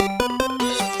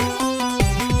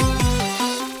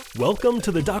Welcome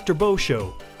to the Dr. Bo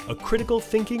Show, a critical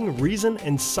thinking, reason,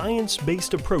 and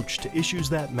science-based approach to issues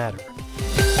that matter.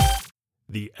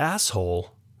 The asshole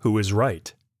who is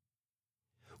right.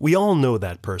 We all know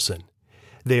that person.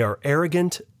 They are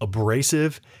arrogant,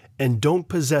 abrasive, and don't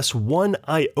possess one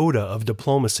iota of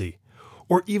diplomacy.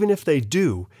 Or even if they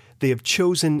do, they have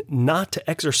chosen not to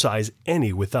exercise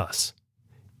any with us.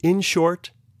 In short,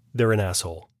 they're an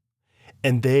asshole.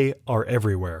 And they are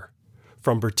everywhere,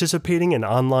 from participating in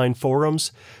online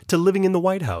forums to living in the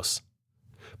White House.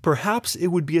 Perhaps it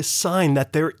would be a sign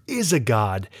that there is a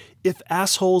God if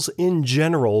assholes in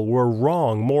general were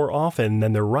wrong more often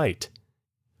than they're right.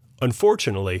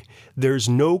 Unfortunately, there's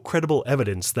no credible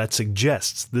evidence that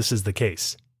suggests this is the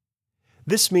case.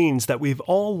 This means that we've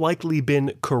all likely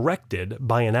been corrected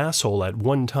by an asshole at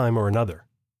one time or another.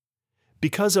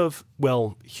 Because of,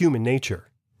 human nature.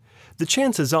 The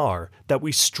chances are that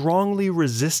we strongly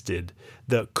resisted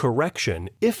the correction,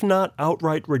 if not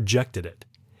outright rejected it,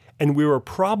 and we were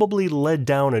probably led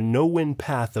down a no-win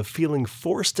path of feeling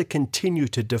forced to continue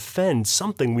to defend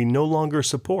something we no longer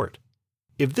support.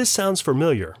 If this sounds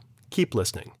familiar, keep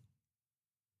listening.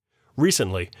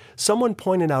 Recently, someone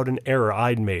pointed out an error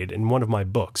I'd made in one of my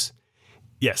books.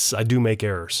 Yes, I do make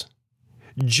errors.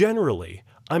 Generally,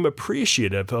 I'm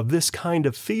appreciative of this kind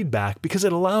of feedback because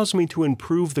it allows me to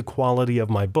improve the quality of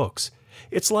my books.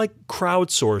 It's like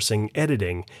crowdsourcing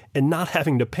editing and not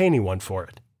having to pay anyone for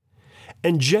it.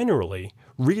 And generally,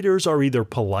 readers are either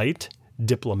polite,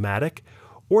 diplomatic,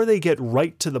 or they get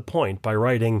right to the point by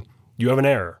writing, "You have an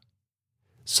error."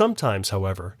 Sometimes,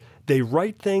 however, they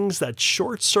write things that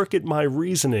short-circuit my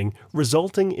reasoning,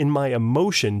 resulting in my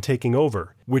emotion taking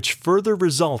over, which further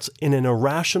results in an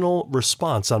irrational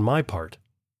response on my part.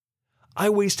 I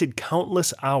wasted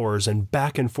countless hours in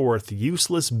back and forth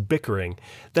useless bickering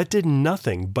that did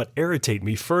nothing but irritate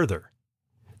me further.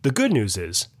 The good news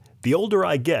is, the older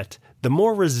I get, the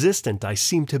more resistant I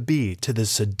seem to be to the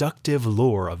seductive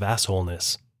lure of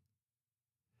assholeness.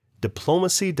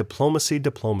 Diplomacy, diplomacy,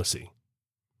 diplomacy.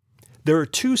 There are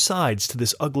two sides to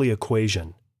this ugly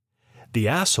equation. The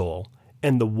asshole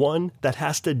and the one that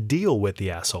has to deal with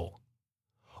the asshole.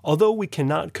 Although we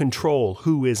cannot control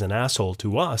who is an asshole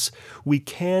to us, we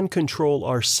can control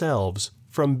ourselves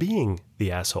from being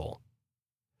the asshole.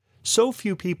 So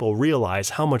few people realize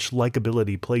how much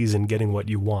likability plays in getting what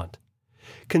you want.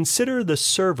 Consider the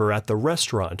server at the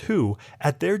restaurant who,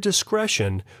 at their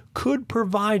discretion, could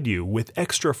provide you with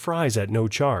extra fries at no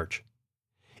charge.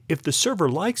 If the server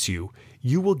likes you,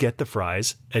 you will get the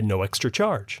fries at no extra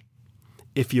charge.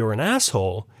 If you're an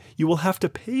asshole, you will have to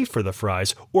pay for the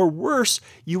fries, or worse,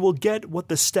 you will get what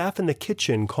the staff in the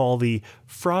kitchen call the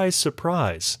fries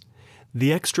surprise,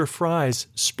 the extra fries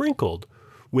sprinkled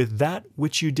with that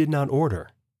which you did not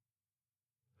order.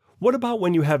 What about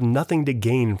when you have nothing to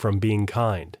gain from being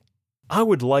kind? I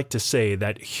would like to say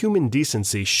that human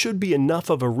decency should be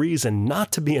enough of a reason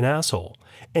not to be an asshole,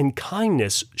 and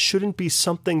kindness shouldn't be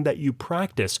something that you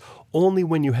practice only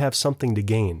when you have something to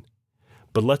gain.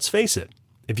 But let's face it,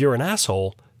 if you're an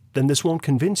asshole, then this won't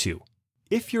convince you.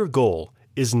 If your goal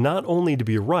is not only to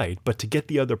be right, but to get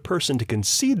the other person to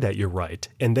concede that you're right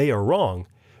and they are wrong,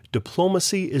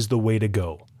 diplomacy is the way to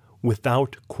go,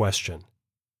 without question.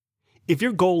 If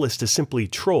your goal is to simply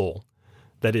troll,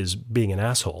 that is, being an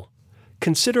asshole,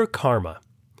 consider karma.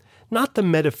 Not the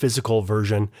metaphysical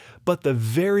version, but the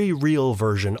very real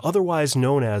version, otherwise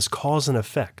known as cause and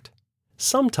effect.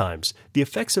 Sometimes, the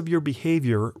effects of your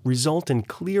behavior result in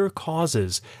clear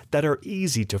causes that are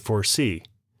easy to foresee.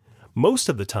 Most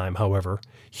of the time, however,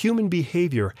 human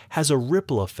behavior has a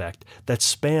ripple effect that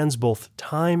spans both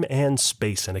time and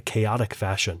space in a chaotic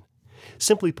fashion.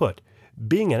 Simply put,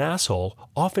 being an asshole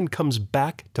often comes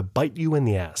back to bite you in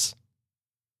the ass.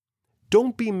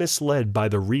 Don't be misled by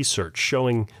the research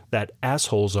showing that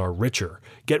assholes are richer,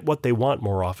 get what they want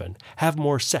more often, have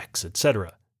more sex,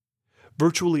 etc.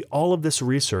 Virtually all of this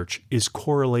research is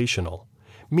correlational,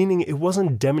 meaning it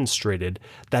wasn't demonstrated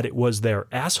that it was their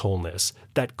assholeness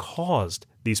that caused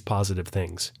these positive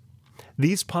things.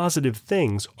 These positive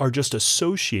things are just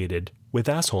associated with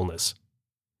assholeness.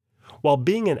 While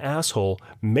being an asshole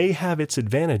may have its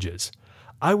advantages,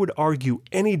 I would argue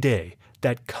any day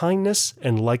that kindness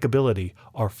and likability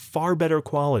are far better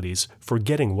qualities for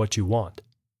getting what you want.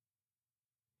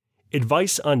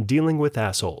 Advice on dealing with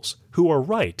assholes who are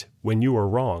right when you are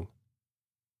wrong.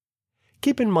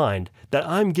 Keep in mind that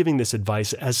I'm giving this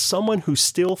advice as someone who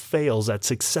still fails at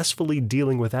successfully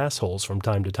dealing with assholes from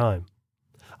time to time.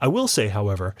 I will say,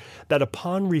 however, that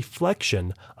upon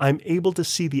reflection, I'm able to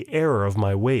see the error of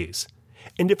my ways.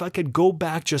 And if I could go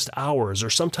back just hours or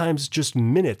sometimes just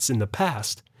minutes in the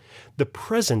past, The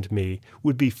present me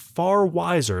would be far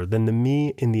wiser than the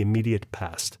me in the immediate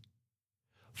past.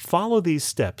 Follow these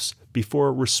steps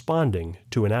before responding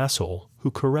to an asshole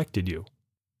who corrected you.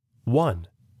 1.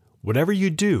 Whatever you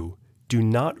do, do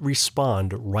not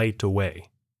respond right away.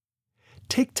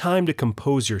 Take time to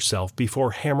compose yourself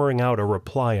before hammering out a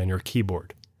reply on your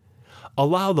keyboard.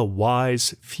 Allow the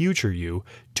wise future you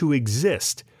to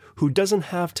exist who doesn't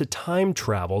have to time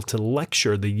travel to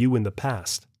lecture the you in the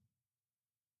past.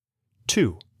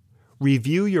 2.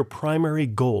 Review your primary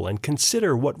goal and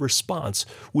consider what response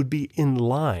would be in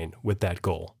line with that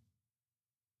goal.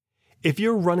 If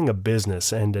you're running a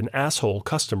business and an asshole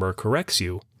customer corrects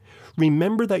you,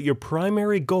 remember that your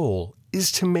primary goal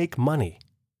is to make money.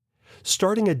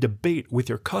 Starting a debate with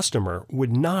your customer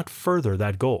would not further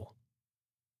that goal.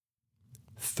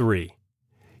 3.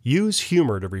 Use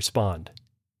humor to respond.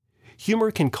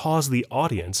 Humor can cause the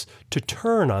audience to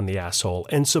turn on the asshole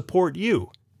and support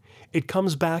you. It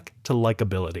comes back to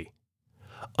likability.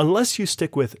 Unless you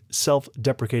stick with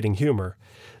self-deprecating humor,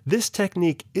 this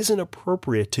technique isn't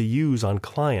appropriate to use on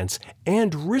clients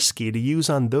and risky to use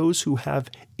on those who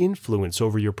have influence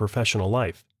over your professional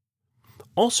life.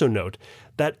 Also note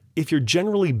that if you're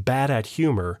generally bad at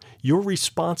humor, your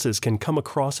responses can come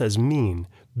across as mean,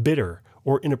 bitter,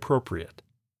 or inappropriate.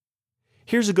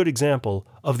 Here's a good example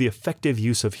of the effective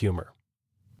use of humor.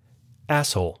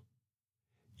 Asshole.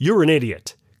 You're an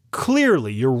idiot.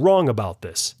 Clearly you're wrong about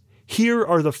this. Here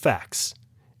are the facts.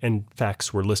 And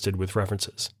facts were listed with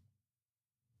references.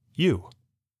 You.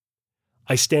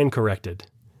 I stand corrected.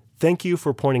 Thank you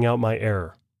for pointing out my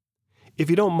error. If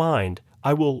you don't mind,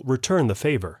 I will return the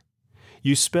favor.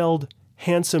 You spelled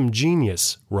handsome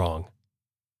genius wrong.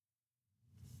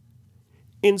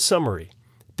 In summary,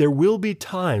 there will be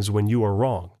times when you are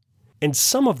wrong, and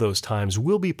some of those times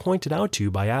will be pointed out to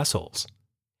you by assholes.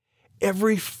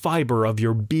 Every fiber of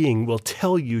your being will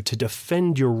tell you to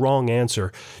defend your wrong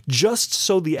answer just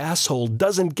so the asshole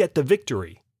doesn't get the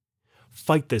victory.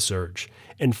 Fight this urge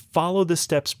and follow the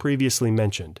steps previously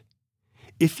mentioned.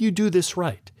 If you do this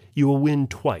right, you will win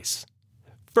twice.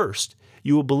 First,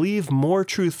 you will believe more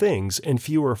true things and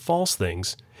fewer false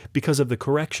things because of the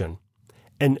correction.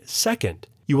 And second,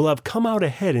 you will have come out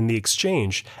ahead in the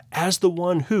exchange as the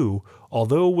one who,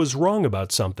 although was wrong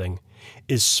about something,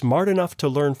 is smart enough to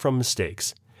learn from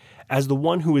mistakes, as the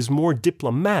one who is more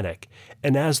diplomatic,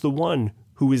 and as the one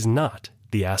who is not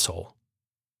the asshole.